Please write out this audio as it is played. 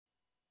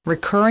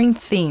Recurring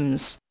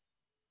themes.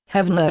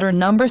 Heavenletter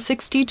number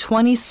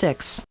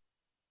 6026.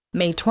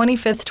 May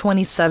 25,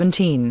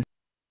 2017.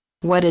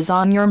 What is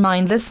on your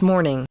mind this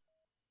morning?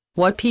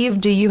 What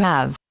peeve do you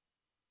have?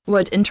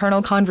 What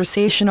internal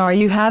conversation are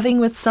you having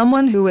with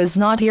someone who is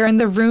not here in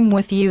the room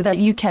with you that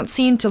you can't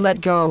seem to let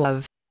go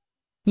of?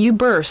 You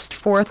burst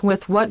forth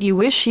with what you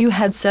wish you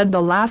had said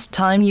the last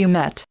time you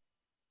met.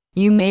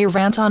 You may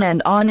rant on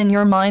and on in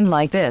your mind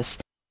like this: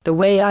 the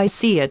way I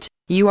see it,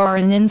 you are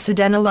an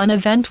incidental,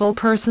 uneventful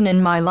person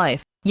in my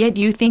life, yet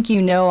you think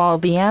you know all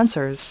the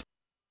answers.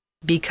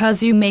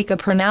 Because you make a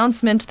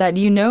pronouncement that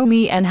you know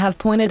me and have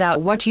pointed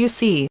out what you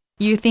see,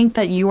 you think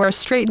that you are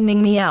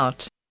straightening me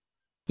out.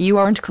 You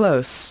aren't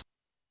close.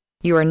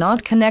 You are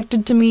not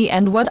connected to me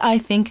and what I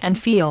think and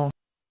feel.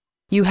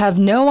 You have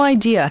no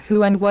idea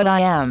who and what I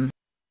am.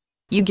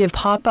 You give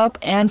pop-up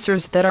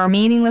answers that are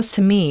meaningless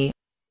to me.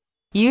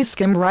 You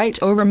skim right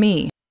over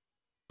me.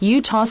 You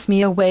toss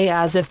me away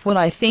as if what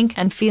I think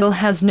and feel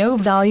has no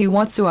value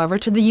whatsoever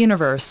to the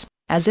universe,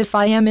 as if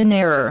I am in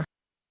error.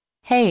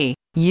 Hey,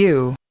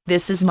 you,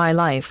 this is my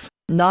life,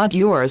 not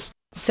yours,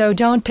 so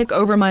don't pick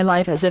over my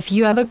life as if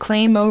you have a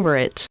claim over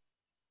it.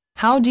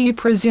 How do you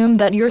presume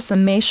that your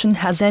summation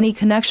has any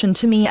connection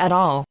to me at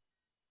all?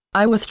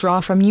 I withdraw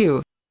from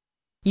you.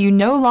 You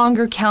no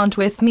longer count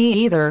with me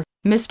either,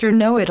 Mr.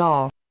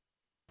 Know-It-All.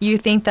 You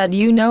think that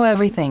you know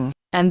everything,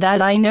 and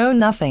that I know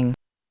nothing.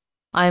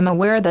 I am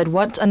aware that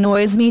what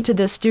annoys me to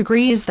this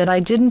degree is that I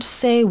didn't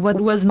say what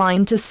was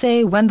mine to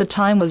say when the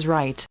time was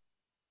right.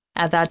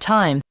 At that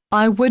time,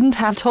 I wouldn't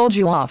have told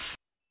you off.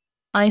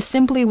 I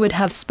simply would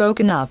have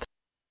spoken up.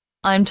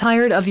 I'm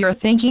tired of your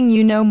thinking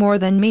you know more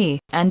than me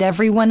and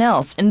everyone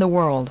else in the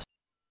world.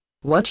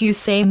 What you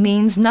say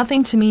means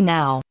nothing to me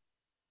now.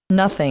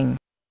 Nothing.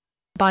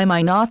 By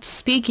my not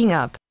speaking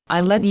up,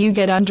 I let you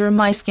get under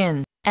my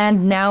skin,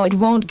 and now it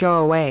won't go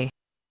away.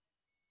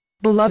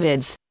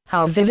 Beloveds,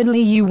 how vividly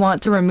you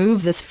want to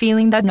remove this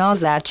feeling that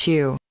gnaws at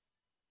you.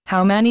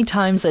 How many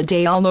times a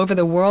day all over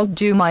the world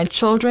do my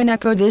children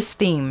echo this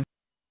theme?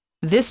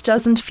 This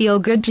doesn't feel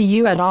good to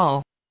you at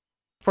all.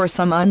 For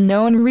some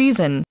unknown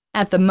reason,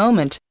 at the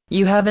moment,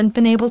 you haven't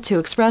been able to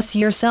express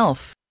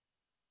yourself.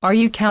 Are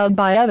you cowed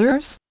by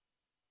others?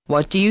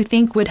 What do you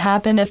think would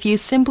happen if you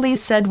simply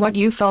said what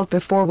you felt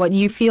before what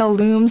you feel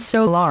looms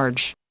so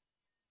large?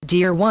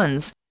 Dear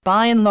ones,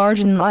 by and large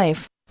in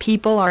life,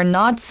 people are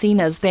not seen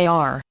as they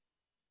are.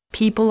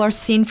 People are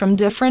seen from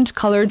different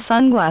colored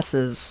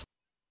sunglasses.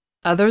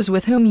 Others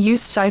with whom you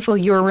stifle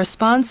your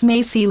response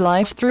may see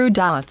life through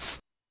doubts.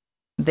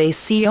 They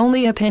see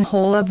only a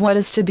pinhole of what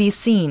is to be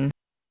seen.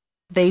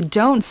 They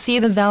don't see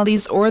the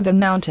valleys or the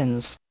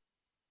mountains.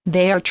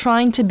 They are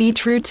trying to be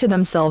true to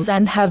themselves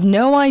and have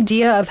no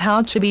idea of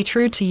how to be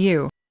true to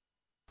you.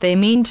 They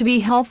mean to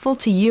be helpful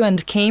to you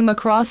and came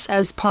across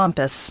as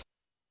pompous.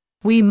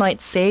 We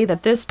might say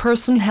that this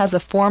person has a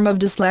form of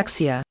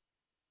dyslexia.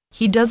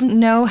 He doesn't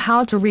know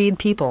how to read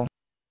people.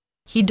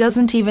 He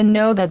doesn't even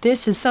know that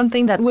this is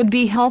something that would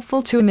be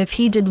helpful to him if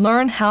he did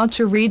learn how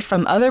to read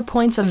from other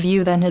points of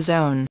view than his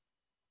own.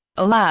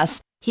 Alas,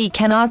 he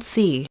cannot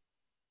see.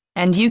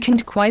 And you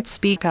can't quite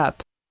speak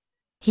up.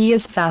 He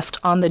is fast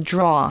on the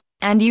draw,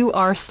 and you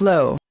are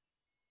slow.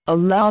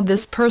 Allow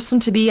this person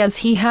to be as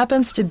he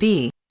happens to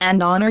be,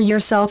 and honor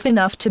yourself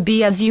enough to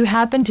be as you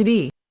happen to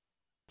be.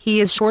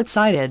 He is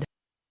short-sighted.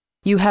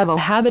 You have a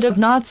habit of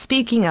not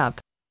speaking up.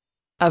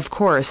 Of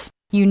course,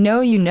 you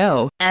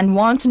know, and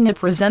want to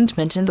nip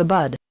resentment in the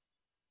bud.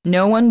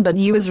 No one but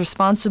you is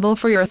responsible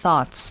for your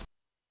thoughts.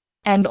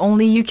 And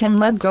only you can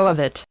let go of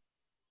it.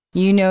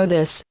 You know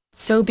this,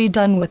 so be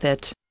done with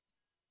it.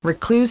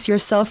 Recluse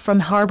yourself from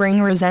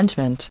harboring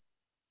resentment.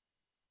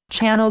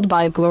 Channeled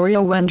by Gloria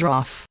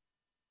Wendroff.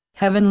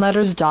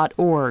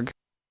 Heavenletters.org